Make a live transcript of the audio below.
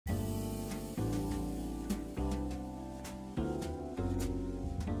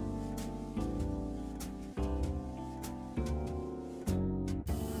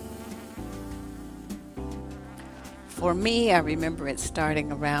For me, I remember it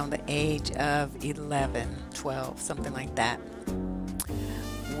starting around the age of 11, 12, something like that.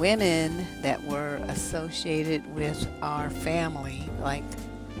 Women that were associated with our family, like,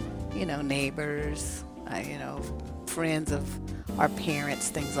 neighbors, friends of our parents,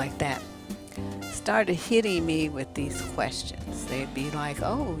 things like that, started hitting me with these questions. They'd be like,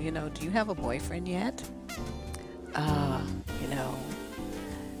 oh, do you have a boyfriend yet? Uh, you know,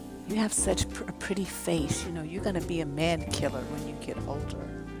 you have such a pretty face. You're going to be a man killer when you get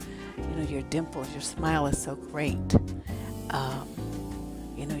older. Your dimples, your smile is so great. Um,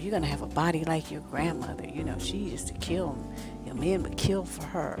 you're going to have a body like your grandmother. She used to kill. Men would kill for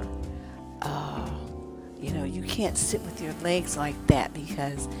her. Uh, you can't sit with your legs like that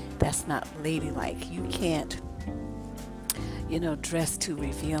because that's not ladylike. You can't, dress too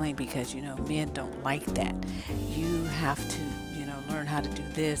revealing because, men don't like that. You have to, learn how to do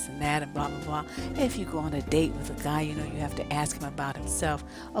this and that and blah, blah, blah. If you go on a date with a guy, you have to ask him about himself.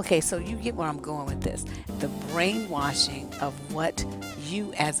 Okay, so you get where I'm going with this. The brainwashing of what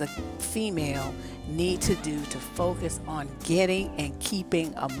you as a female need to do to focus on getting and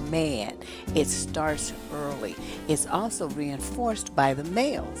keeping a man. It starts early. It's also reinforced by the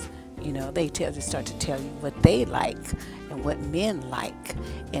males. They start to tell you what they like and what men like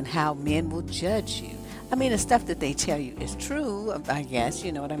and how men will judge you. I mean, the stuff that they tell you is true, I guess,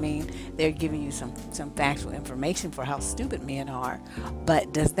 you know what I mean? They're giving you some factual information for how stupid men are.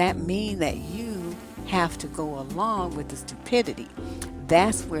 But does that mean that you have to go along with the stupidity?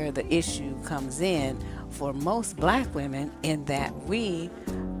 That's where the issue comes in for most black women, in that we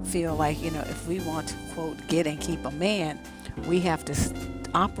feel like, if we want to, quote, get and keep a man, we have to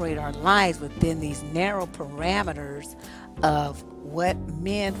operate our lives within these narrow parameters of what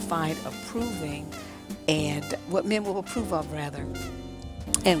men find approving, and what men will approve of, rather,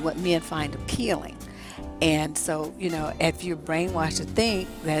 and what men find appealing. And so, if you're brainwashed to think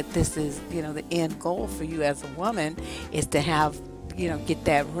that this is, the end goal for you as a woman is to have, get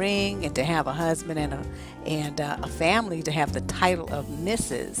that ring and to have a husband and a family, to have the title of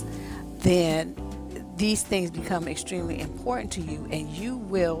Mrs., then these things become extremely important to you, and you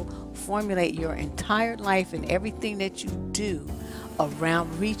will formulate your entire life and everything that you do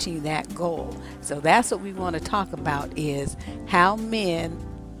around reaching that goal. So that's what we want to talk about, is how men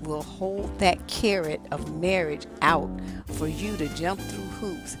will hold that carrot of marriage out for you to jump through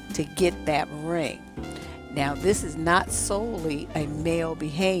hoops to get that ring. Now, this is not solely a male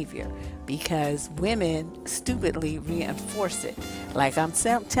behavior, because women stupidly reinforce it. Like I'm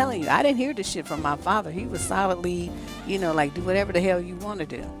telling you, I didn't hear this shit from my father. He was solidly, like, do whatever the hell you want to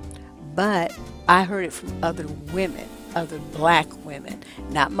do. But I heard it from other women, other black women,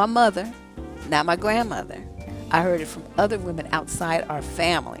 not my mother, not my grandmother. I heard it from other women outside our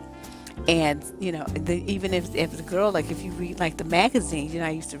family. And, even if the girl, like if you read like the magazines, I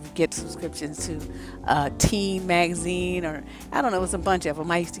used to get subscriptions to Teen Magazine, or I don't know, it was a bunch of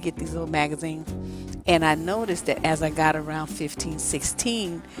them. I used to get these little magazines. And I noticed that as I got around 15,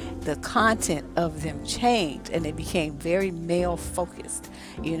 16, the content of them changed, and it became very male focused.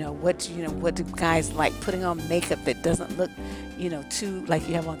 What do guys like? Putting on makeup that doesn't look, too like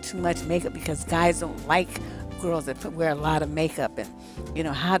you have on too much makeup, because guys don't like girls that wear a lot of makeup, and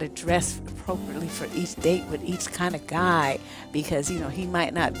how to dress appropriately for each date with each kind of guy, because he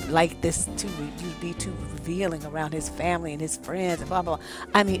might not like this to you be too revealing around his family and his friends and blah blah blah.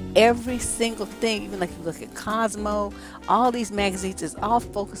 I mean, every single thing, even like you look at Cosmo, all these magazines is all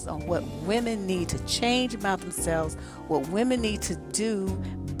focused on what women need to change about themselves, what women need to do,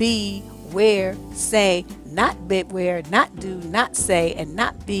 be, wear, say, not be, wear, not do, not say, and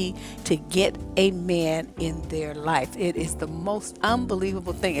not be, to get a man in their life. It is the most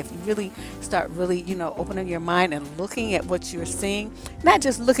unbelievable thing. If you really start opening your mind and looking at what you're seeing, not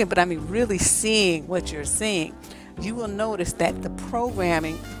just looking, but I mean really seeing what you're seeing, you will notice that the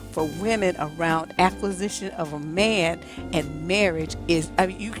programming for women around acquisition of a man and marriage is,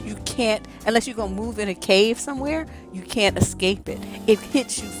 you can't, unless you're going to move in a cave somewhere, you can't escape it. It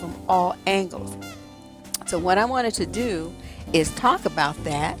hits you from all angles. So what I wanted to do is talk about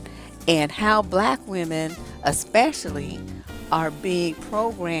that, and how black women especially are being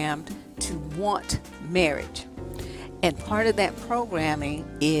programmed to want marriage. And part of that programming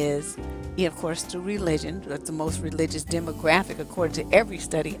is, of course, through religion. That's the most religious demographic, according to every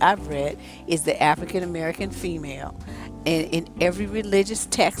study I've read, is the African American female. And in every religious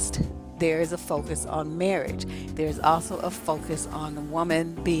text, there is a focus on marriage. There's also a focus on the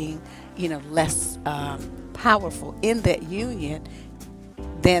woman being, less powerful in that union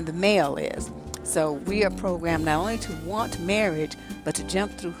than the male is. So we are programmed not only to want marriage, but to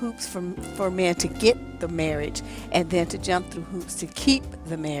jump through hoops for men to get the marriage, and then to jump through hoops to keep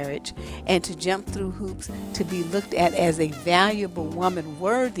the marriage, and to jump through hoops to be looked at as a valuable woman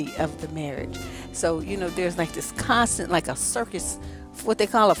worthy of the marriage. So, there's like this constant, like a circus, what they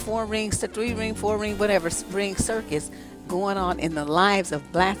call a 4-ring, 3-ring, 4-ring, whatever ring circus going on in the lives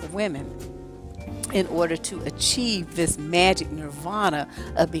of black women in order to achieve this magic nirvana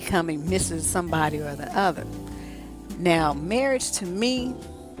of becoming Mrs. somebody or the other. Now, marriage to me,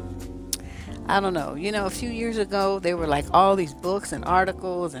 I don't know. A few years ago, there were like all these books and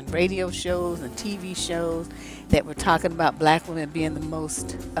articles and radio shows and TV shows that were talking about black women being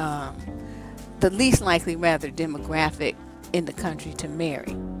the least likely, rather, demographic in the country to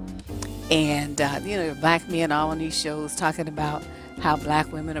marry. And, black men all on these shows talking about how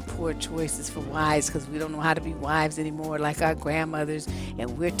black women are poor choices for wives because we don't know how to be wives anymore like our grandmothers,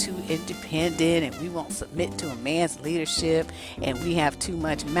 and we're too independent, and we won't submit to a man's leadership, and we have too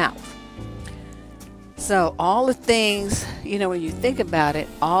much mouth. So all the things, when you think about it,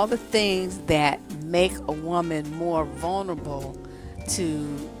 all the things that make a woman more vulnerable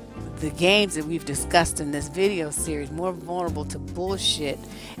to the games that we've discussed in this video series, more vulnerable to bullshit,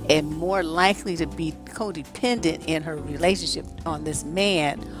 and more likely to be codependent in her relationship on this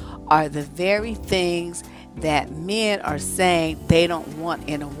man, are the very things that men are saying they don't want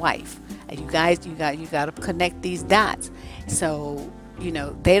in a wife. And you guys, you got to connect these dots. So,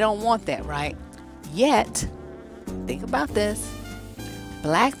 they don't want that, right? Yet, think about this.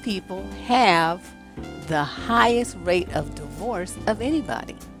 Black people have the highest rate of divorce of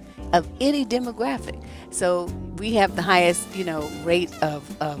anybody, of any demographic. So we have the highest, rate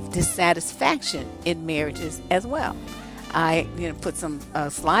of dissatisfaction in marriages as well. I, put some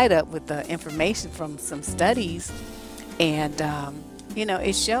slide up with the information from some studies, and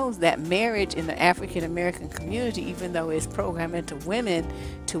it shows that marriage in the African American community, even though it's programmed into women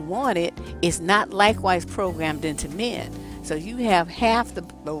to want it, is not likewise programmed into men. So you have half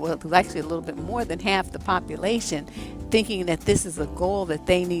actually a little bit more than half the population thinking that this is a goal that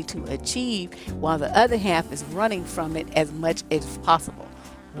they need to achieve, while the other half is running from it as much as possible.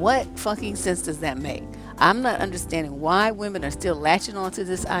 What fucking sense does that make? I'm not understanding why women are still latching onto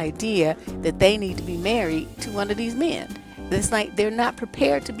this idea that they need to be married to one of these men. It's like they're not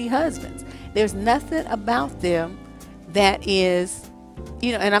prepared to be husbands. There's nothing about them that is,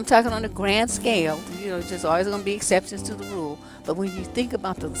 and I'm talking on a grand scale, there's always going to be exceptions to the rule. But when you think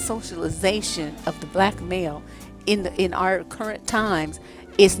about the socialization of the black male in our current times,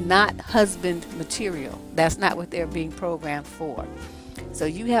 it's not husband material. That's not what they're being programmed for. So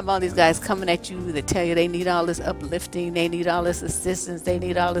you have all these guys coming at you that tell you they need all this uplifting, they need all this assistance, they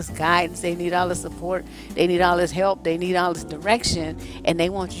need all this guidance, they need all this support, they need all this help, they need all this direction, and they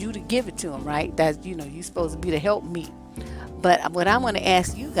want you to give it to them, right? That's, you're supposed to be the help me. But what I want to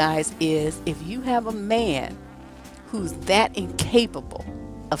ask you guys is, if you have a man who's that incapable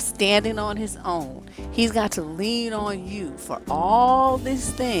of standing on his own, he's got to lean on you for all these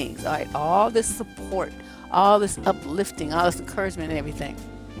things, all right, all this support, all this uplifting, all this encouragement and everything.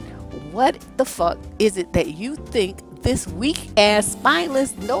 What the fuck is it that you think this weak ass,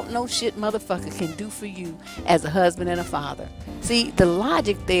 spineless, no shit motherfucker can do for you as a husband and a father? See, the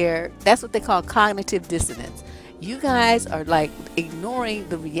logic there, that's what they call cognitive dissonance. You guys are like ignoring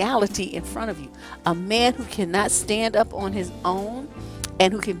the reality in front of you. A man who cannot stand up on his own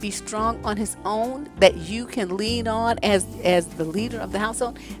and who can be strong on his own, that you can lean on as the leader of the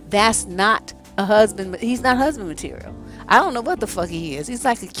household, that's not a husband. He's not husband material. I don't know what the fuck he is. He's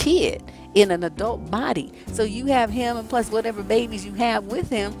like a kid in an adult body. So you have him and plus whatever babies you have with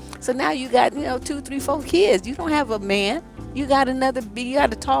him. So now you got 2, 3, 4 kids. You don't have a man. You got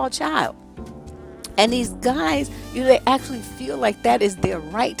a tall child. And these guys, they actually feel like that is their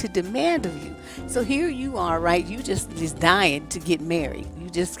right to demand of you. So here you are, right? You just dying to get married. You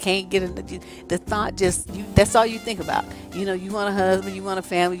just can't get the thought. That's all you think about. You want a husband, you want a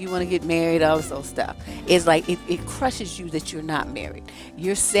family, you want to get married, all this old stuff. It's like it crushes you that you're not married.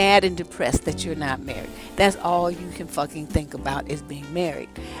 You're sad and depressed that you're not married. That's all you can fucking think about is being married.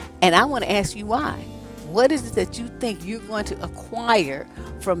 And I want to ask you why. What is it that you think you're going to acquire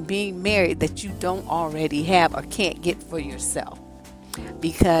from being married that you don't already have or can't get for yourself?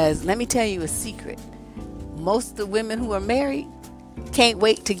 Because let me tell you a secret. Most of the women who are married can't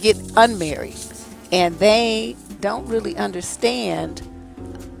wait to get unmarried. And they don't really understand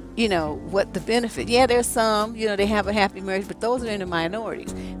what the benefit. Yeah, there's some, they have a happy marriage, but those are in the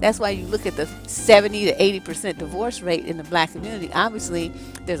minorities. That's why you look at the 70 to 80% divorce rate in the black community. Obviously,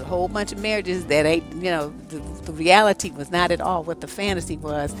 there's a whole bunch of marriages that ain't, the reality was not at all what the fantasy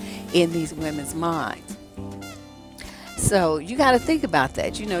was in these women's minds. So you got to think about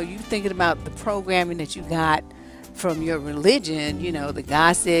that. You thinking about the programming that you got from your religion. The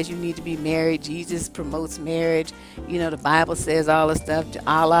God says you need to be married. Jesus promotes marriage. The Bible says all this stuff.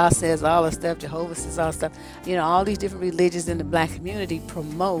 Allah says all this stuff. Jehovah says all this stuff. All these different religions in the black community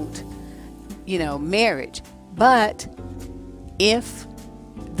promote, marriage. But if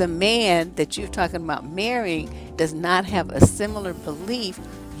the man that you're talking about marrying does not have a similar belief,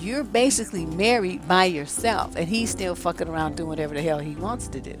 you're basically married by yourself, and he's still fucking around doing whatever the hell he wants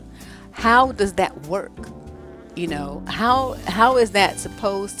to do. How does that work? How is that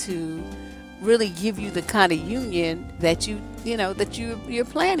supposed to really give you the kind of union that you're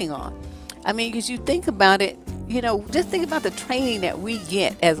planning on? I mean, because you think about it, just think about the training that we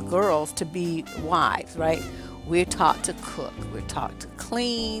get as girls to be wives, right? We're taught to cook, we're taught to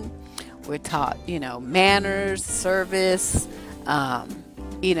clean, we're taught, manners, service,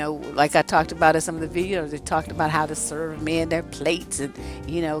 like I talked about in some of the videos, they talked about how to serve men their plates and,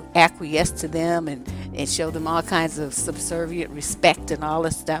 acquiesce to them and show them all kinds of subservient respect and all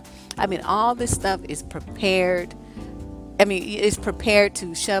this stuff. I mean, all this stuff is prepared. It's prepared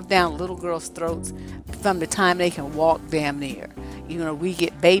to shove down little girls' throats from the time they can walk damn near. We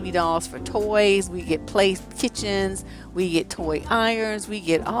get baby dolls for toys, we get play kitchens, we get toy irons, we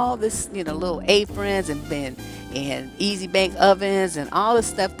get all this, little aprons and easy bake ovens and all the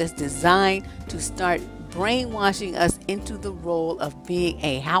stuff that's designed to start brainwashing us into the role of being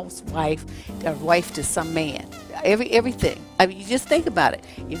a housewife, a wife to some man. Everything. You just think about it.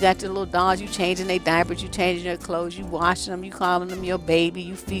 You got your little dolls, you changing their diapers, you changing their clothes, you washing them, you calling them your baby,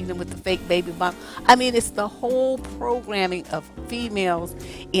 you feeding them with the fake baby bottle. It's the whole programming of females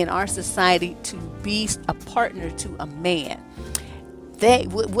in our society to be a partner to a man.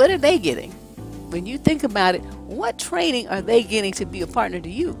 What are they getting? When you think about it, what training are they getting to be a partner to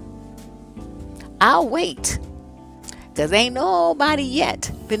you? I'll wait, because ain't nobody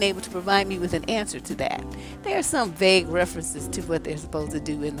yet been able to provide me with an answer to that. There are some vague references to what they're supposed to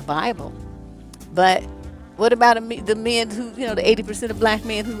do in the Bible. But what about the men who, the 80% of black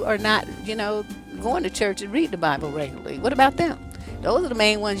men who are not, going to church and read the Bible regularly? What about them? Those are the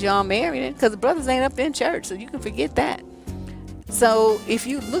main ones y'all marrying, because the brothers ain't up in church, so you can forget that. So if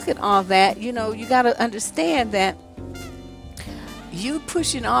you look at all that, you got to understand that you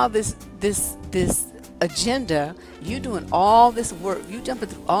pushing all this agenda, you doing all this work, you jumping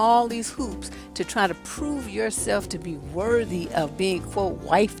through all these hoops to try to prove yourself to be worthy of being, quote,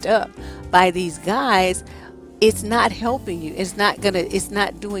 wifed up by these guys. It's not helping you. It's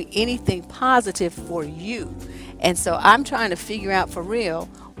not doing anything positive for you. And so I'm trying to figure out for real,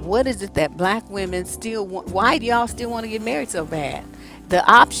 what is it that black women still want? Why do y'all still want to get married so bad? The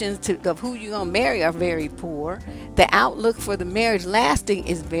options of who you're going to marry are very poor. The outlook for the marriage lasting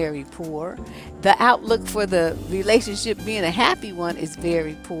is very poor. The outlook for the relationship being a happy one is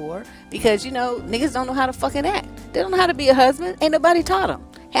very poor. Because, niggas don't know how to fucking act. They don't know how to be a husband. Ain't nobody taught them.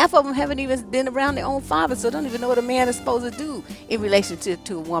 Half of them haven't even been around their own father, so don't even know what a man is supposed to do in relationship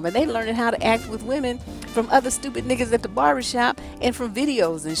to a woman. They learning how to act with women from other stupid niggas at the barbershop and from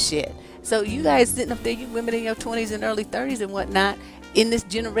videos and shit. So you guys sitting up there, you women in your 20s and early 30s and whatnot, in this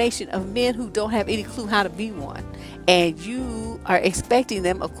generation of men who don't have any clue how to be one. And you are expecting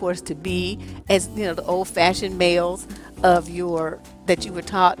them, of course, to be, as the old-fashioned males of that you were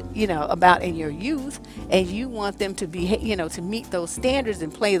taught, about in your youth, and you want them to be, to meet those standards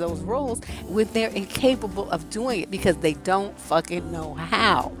and play those roles when they're incapable of doing it because they don't fucking know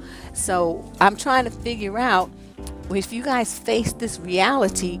how. So I'm trying to figure out, if you guys face this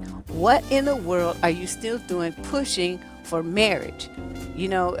reality, what in the world are you still doing pushing for marriage?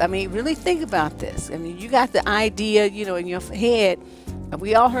 Really think about this. You got the idea, in your head.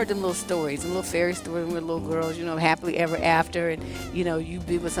 We all heard them little stories, little fairy stories when we were little girls, happily ever after, and you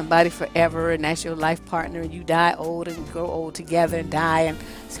be with somebody forever, and that's your life partner, and you die old and grow old together and die and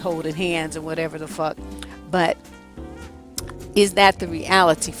holding hands and whatever the fuck. But is that the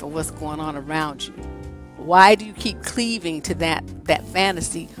reality for what's going on around you? Why do you keep cleaving to that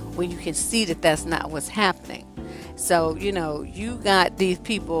fantasy when you can see that that's not what's happening? So, you got these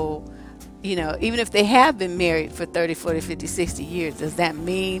people, even if they have been married for 30, 40, 50, 60 years, does that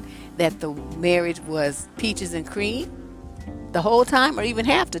mean that the marriage was peaches and cream the whole time or even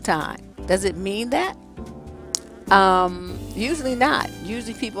half the time? Does it mean that? Usually not.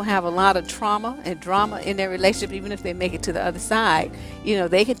 Usually people have a lot of trauma and drama in their relationship, even if they make it to the other side. You know,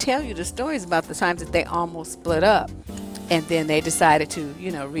 they can tell you the stories about the times that they almost split up and then they decided to,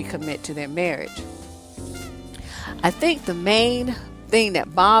 you know, recommit to their marriage. I think the main thing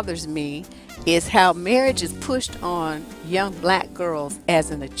that bothers me is how marriage is pushed on young black girls as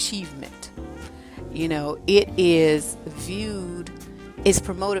an achievement. You know, it is viewed, it's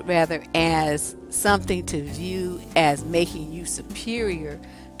promoted rather as something to view as making you superior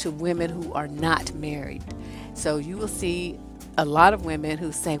to women who are not married. So you will see a lot of women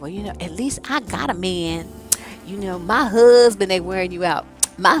who say, well, you know, at least I got a man. You know, my husband, they wearing you out.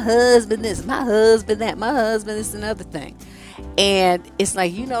 My husband this, my husband that, my husband this, another thing. And it's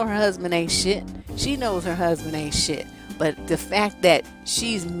like, you know, her husband ain't shit. She knows her husband ain't shit. But the fact that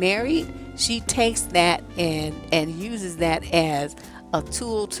she's married, she takes that and uses that as a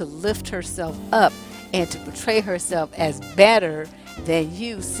tool to lift herself up and to portray herself as better than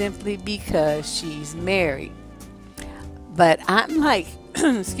you simply because she's married. But I'm like,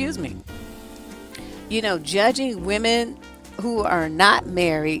 excuse me, you know, judging women who are not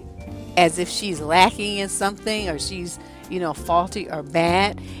married as if she's lacking in something or she's, you know, faulty or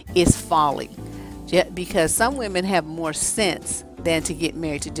bad is folly. Because some women have more sense than to get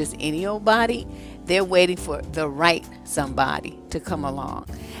married to just any old body. They're waiting for the right somebody to come along.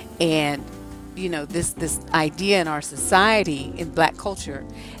 And, you know, this idea in our society, in black culture,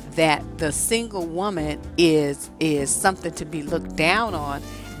 that the single woman is something to be looked down on,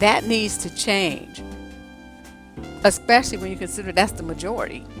 that needs to change. Especially when you consider that's the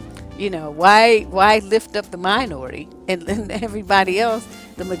majority. You know, why lift up the minority and everybody else?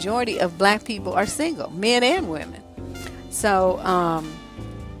 The majority of black people are single, men and women. So,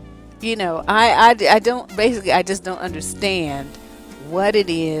 you know, I just don't understand what it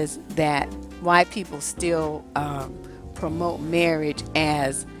is that why people still promote marriage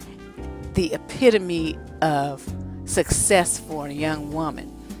as the epitome of success for a young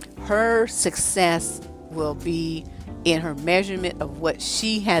woman. Her success will be in her measurement of what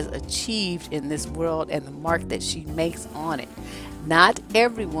she has achieved in this world and the mark that she makes on it. Not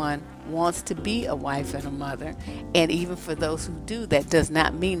everyone wants to be a wife and a mother, and even for those who do, that does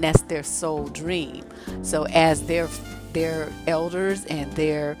not mean that's their sole dream. So as their elders and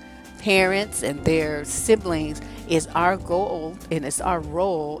their parents and their siblings, is our goal and it's our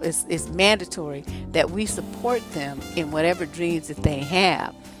role, it's mandatory that we support them in whatever dreams that they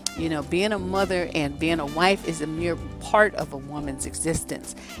have. You know, being a mother and being a wife is a mere part of a woman's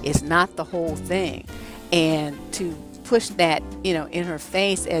existence. It's not the whole thing. And to push that, you know, in her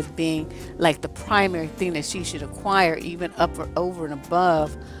face as being like the primary thing that she should acquire, even up or over and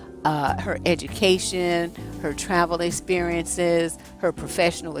above her education, her travel experiences, her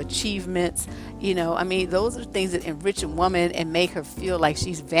professional achievements. You know, I mean, those are things that enrich a woman and make her feel like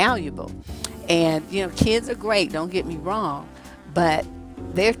she's valuable. And, you know, kids are great, don't get me wrong, but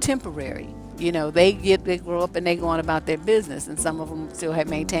they're temporary. You know, they grow up and they go on about their business, and some of them still have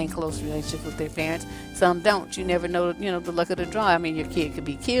maintained close relationships with their parents. Some don't. You never know, you know, the luck of the draw. I mean, your kid could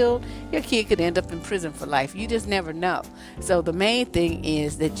be killed. Your kid could end up in prison for life. You just never know. So the main thing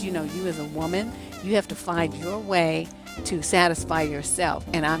is that, you know, you as a woman, you have to find your way to satisfy yourself.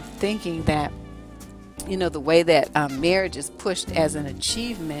 And I'm thinking that, you know, the way that marriage is pushed as an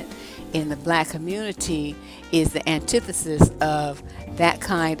achievement in the black community is the antithesis of that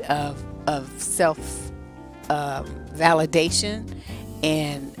kind of self validation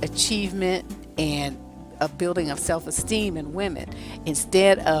and achievement and a building of self-esteem in women.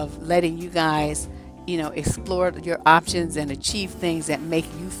 Instead of letting you guys, you know, explore your options and achieve things that make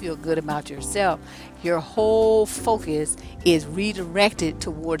you feel good about yourself, your whole focus is redirected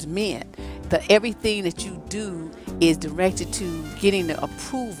towards men. Everything that you do is directed to getting the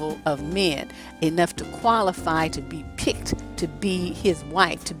approval of men, enough to qualify to be picked to be his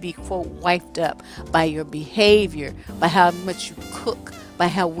wife, to be, quote, wifed up by your behavior, by how much you cook, by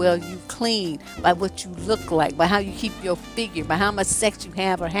how well you clean, by what you look like, by how you keep your figure, by how much sex you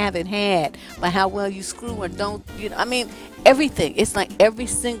have or haven't had, by how well you screw or don't, you know, I mean, everything. It's like every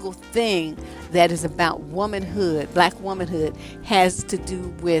single thing that is about womanhood, black womanhood, has to do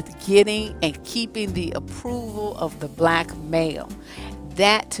with getting and keeping the approval of the black male.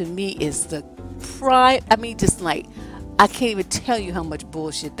 That to me is the prime. I mean, just like, I can't even tell you how much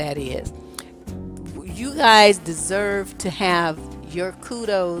bullshit that is. You guys deserve to have your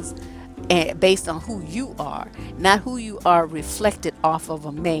kudos based on who you are, not who you are reflected off of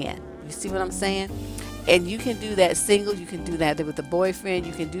a man. You see what I'm saying? And you can do that single, you can do that with a boyfriend,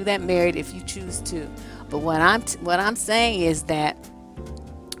 you can do that married if you choose to. But what I'm saying is that,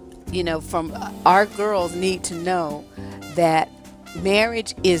 you know, from our girls need to know that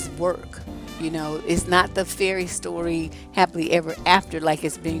marriage is work. You know, it's not the fairy story happily ever after like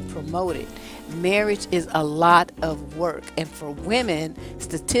it's being promoted. Marriage is a lot of work, and for women,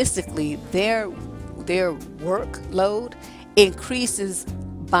 statistically, their workload increases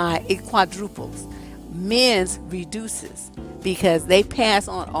by, it quadruples. Men's reduces because they pass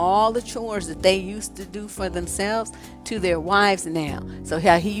on all the chores that they used to do for themselves to their wives now. So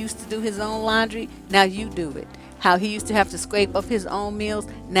how he used to do his own laundry, now you do it. How he used to have to scrape up his own meals,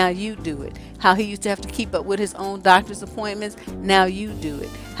 now you do it. How he used to have to keep up with his own doctor's appointments, now you do it.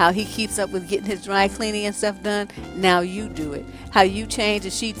 How he keeps up with getting his dry cleaning and stuff done, now you do it. How you change the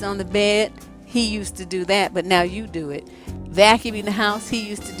sheets on the bed, he used to do that, but now you do it. Vacuuming the house, he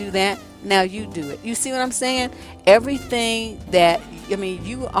used to do that, now you do it. You see what I'm saying? Everything that, I mean,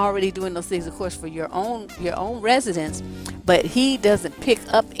 you are already doing those things, of course, for your own residence, but he doesn't pick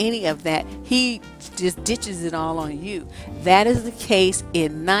up any of that. He just ditches it all on you. That is the case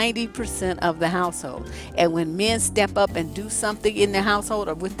in 90% of the household. And when men step up and do something in their household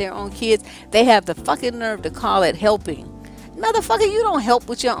or with their own kids, they have the fucking nerve to call it helping. Motherfucker, you don't help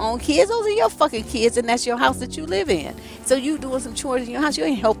with your own kids. Those are your fucking kids, and that's your house that you live in. So you doing some chores in your house, you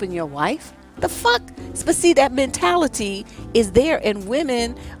ain't helping your wife. The fuck? But see, that mentality is there, and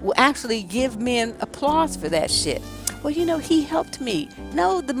women will actually give men applause for that shit. Well, you know, he helped me.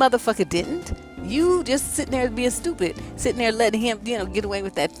 No, the motherfucker didn't. You just sitting there being stupid, sitting there letting him, you know, get away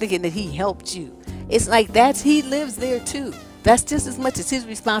with that, thinking that he helped you. It's like he lives there too. That's just as much as his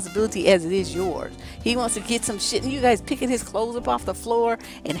responsibility as it is yours. He wants to get some shit, and you guys picking his clothes up off the floor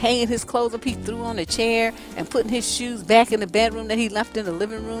and hanging his clothes up he threw on a chair and putting his shoes back in the bedroom that he left in the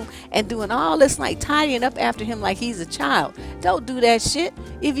living room and doing all this, like tidying up after him like he's a child. Don't do that shit.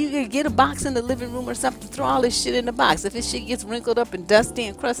 If you could get a box in the living room or something, throw all this shit in the box. If his shit gets wrinkled up and dusty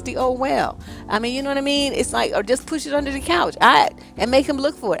and crusty, oh well. I mean, you know what I mean? It's like, or just push it under the couch and make him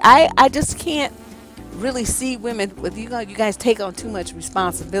look for it. I just can't really see women with, you guys take on too much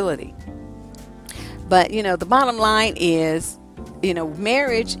responsibility. But you know, the bottom line is, you know,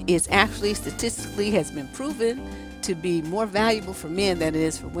 marriage is actually statistically has been proven to be more valuable for men than it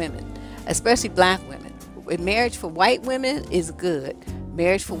is for women, especially black women. Marriage for white women is good.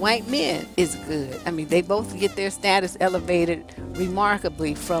 Marriage for white men is good. I mean, they both get their status elevated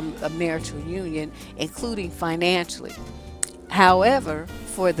remarkably from a marital union, including financially. However,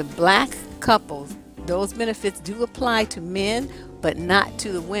 for the black couples, those benefits do apply to men, but not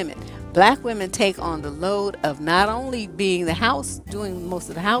to the women. Black women take on the load of not only being the house, doing most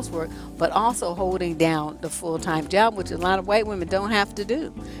of the housework, but also holding down the full-time job, which a lot of white women don't have to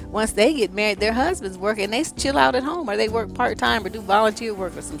do. Once they get married, their husbands work and they chill out at home, or they work part-time or do volunteer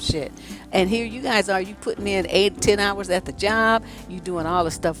work or some shit. And here you guys are, you putting in 8-10 hours at the job, you doing all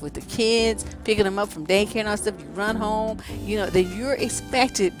the stuff with the kids, picking them up from daycare and all stuff, you run home, you know, then you're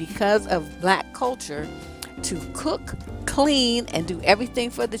expected, because of black culture, to cook, clean, and do everything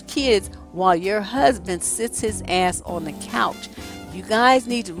for the kids while your husband sits his ass on the couch. You guys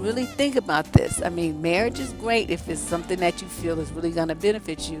need to really think about this. I mean, marriage is great if it's something that you feel is really going to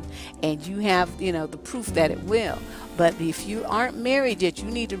benefit you and you have, you know, the proof that it will. But if you aren't married yet,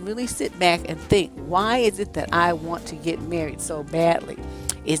 you need to really sit back and think, why is it that I want to get married so badly?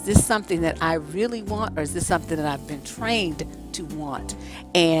 Is this something that I really want, or is this something that I've been trained to want?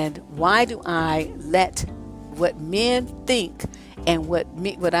 And why do I let what men think and what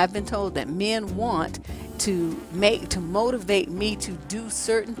I've been told that men want to motivate me to do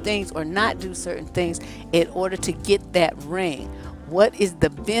certain things or not do certain things in order to get that ring? What is the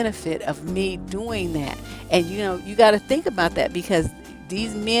benefit of me doing that? And you know, you got to think about that, because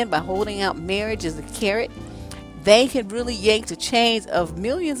these men, by holding out marriage as a carrot, they can really yank the chains of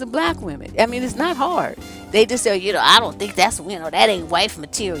millions of black women. I mean, it's not hard. They just say, you know, I don't think that's, you know, that ain't wife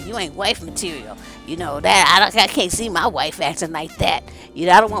material. You ain't wife material. You know, that I can't see my wife acting like that. You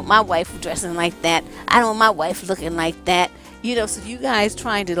know, I don't want my wife dressing like that. I don't want my wife looking like that. You know, so you guys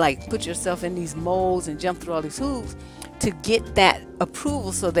trying to like put yourself in these molds and jump through all these hoops to get that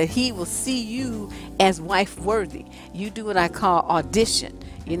approval so that he will see you as wife worthy. You do what I call audition.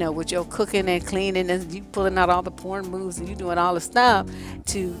 You know, with your cooking and cleaning and you pulling out all the porn moves and you doing all the stuff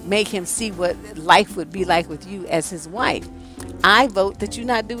to make him see what life would be like with you as his wife. I vote that you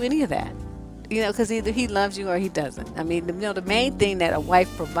not do any of that. You know, because either he loves you or he doesn't. I mean, you know, the main thing that a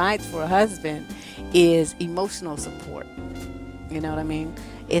wife provides for a husband is emotional support. You know what I mean?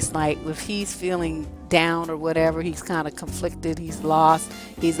 It's like if he's feeling down or whatever, he's kind of conflicted, he's lost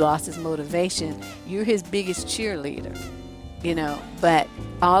his motivation, you're his biggest cheerleader. You know, but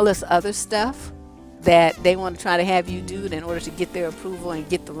all this other stuff, that they want to try to have you do in order to get their approval and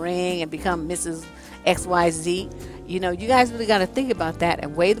get the ring and become Mrs. XYZ. You know, you guys really got to think about that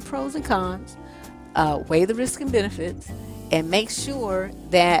and weigh the pros and cons, weigh the risks and benefits, and make sure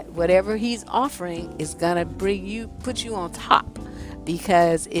that whatever he's offering is gonna put you on top.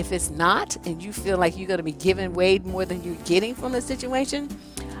 Because if it's not, and you feel like you're gonna be giving way more than you're getting from the situation,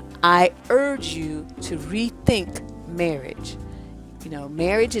 I urge you to rethink marriage. You know,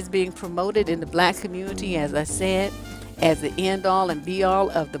 marriage is being promoted in the black community, as I said, as the end all and be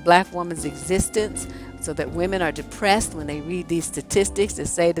all of the black woman's existence, so that women are depressed when they read these statistics that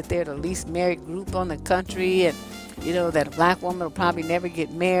say that they're the least married group on the country, and you know that a black woman will probably never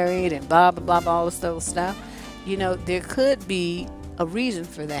get married, and blah blah blah, blah, all this other stuff. You know, there could be a reason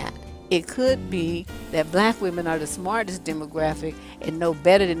for that. It could be that black women are the smartest demographic and know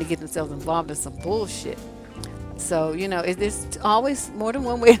better than to get themselves involved in some bullshit. So, you know, there's always more than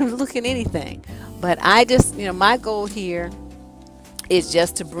one way to look at anything. But I just, you know, my goal here is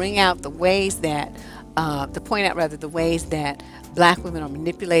just to bring out the ways that, to point out rather the ways that black women are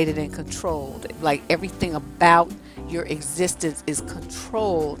manipulated and controlled. Like everything about your existence is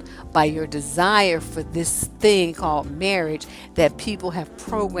controlled by your desire for this thing called marriage that people have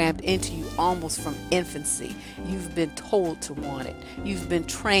programmed into you almost from infancy. You've been told to want it. You've been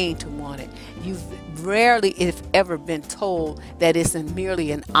trained to want it. You've rarely, if ever, been told that it's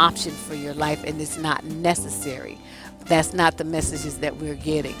merely an option for your life and it's not necessary. That's not the messages that we're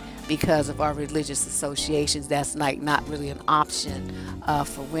getting because of our religious associations. That's like not really an option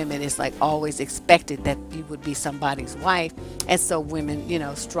for women. It's like always expected that you would be somebody's wife, and so women, you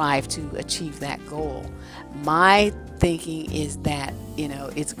know, strive to achieve that goal. My thinking is that, you know,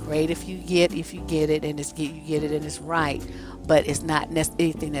 it's great if you get it and you get it and it's right, but it's not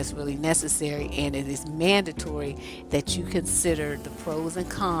anything that's really necessary, and it is mandatory that you consider the pros and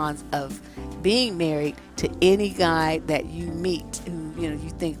cons of being married to any guy that you meet who, you know, you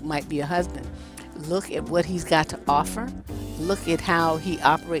think might be a husband. Look at what he's got to offer. Look at how he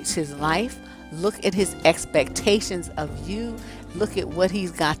operates his life. Look at his expectations of you. Look at what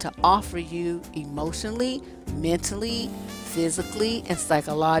he's got to offer you emotionally, mentally, physically, and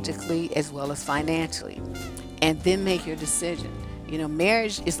psychologically, as well as financially. And then make your decision. You know,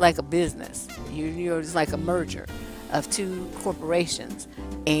 marriage is like a business. It's like a merger of two corporations.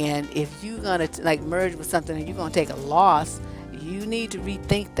 And if you're gonna like merge with something and you're gonna take a loss, you need to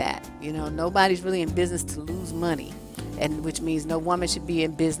rethink that. You know, nobody's really in business to lose money, and which means no woman should be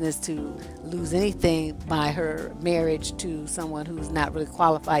in business to lose anything by her marriage to someone who's not really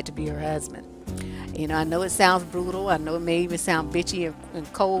qualified to be her husband. You know, I know it sounds brutal. I know it may even sound bitchy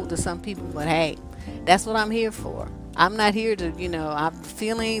and cold to some people, but hey, that's what I'm here for. I'm not here to, you know, I have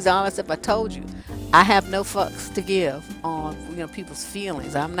feelings, all that stuff. I told you, I have no fucks to give on, you know, people's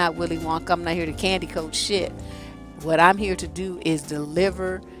feelings. I'm not Willy Wonka. I'm not here to candy coat shit. What I'm here to do is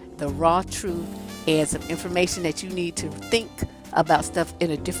deliver the raw truth and some information that you need to think about stuff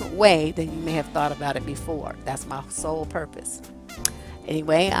in a different way than you may have thought about it before. That's my sole purpose.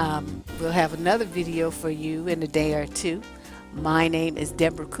 Anyway, we'll have another video for you in a day or two. My name is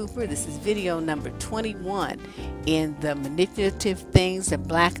Deborah Cooper. This is video number 21 in the Manipulative Things That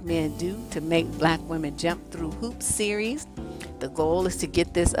Black Men Do to Make Black Women Jump Through Hoops series. The goal is to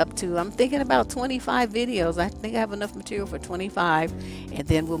get this up to, I'm thinking about 25 videos. I think I have enough material for 25, and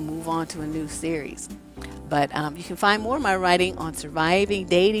then we'll move on to a new series. But you can find more of my writing on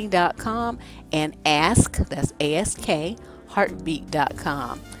survivingdating.com and that's ASK,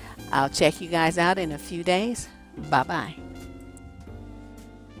 heartbeat.com. I'll check you guys out in a few days. Bye-bye.